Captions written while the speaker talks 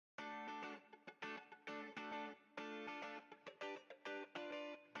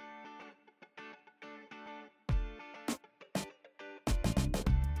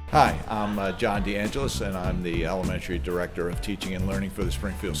Hi, I'm John DeAngelis, and I'm the Elementary Director of Teaching and Learning for the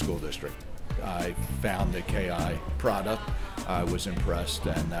Springfield School District. I found the KI product. I was impressed,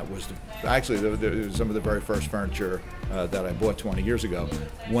 and that was actually some of the very first furniture that I bought 20 years ago.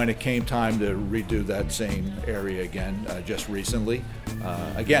 When it came time to redo that same area again, just recently,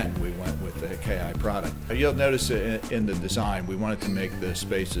 again, we went with the KI product. You'll notice in the design, we wanted to make the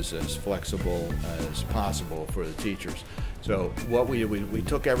spaces as flexible as possible for the teachers. So what we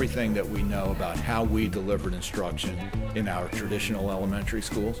took everything that we know about how we delivered instruction in our traditional elementary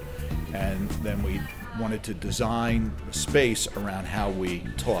schools, and then we wanted to design the space around how we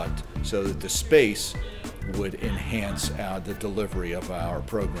taught so that the space would enhance the delivery of our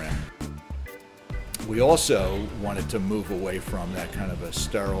program. We also wanted to move away from that kind of a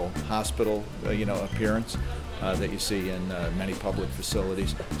sterile hospital appearance that you see in many public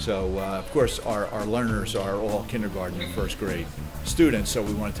facilities. So of course our learners are all kindergarten and first grade students, so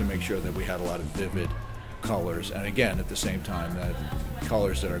we wanted to make sure that we had a lot of vivid colors, and again at the same time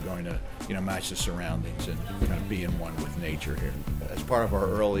colors that are going to match the surroundings and kind of be in one with nature here. As part of our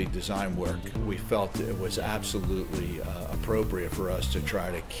early design work, we felt it was absolutely appropriate for us to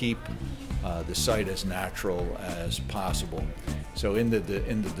try to keep the site as natural as possible. So in the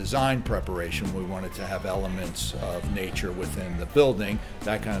design preparation, we wanted to have elements of nature within the building.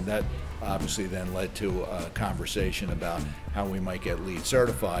 That obviously then led to a conversation about how we might get LEED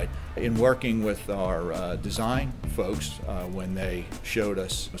certified. In working with our design folks, when they showed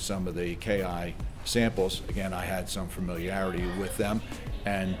us some of the KI samples, again, I had some familiarity with them,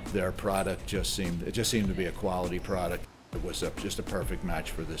 and their product just seemed to be a quality product. It was just a perfect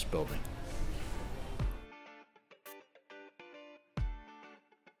match for this building.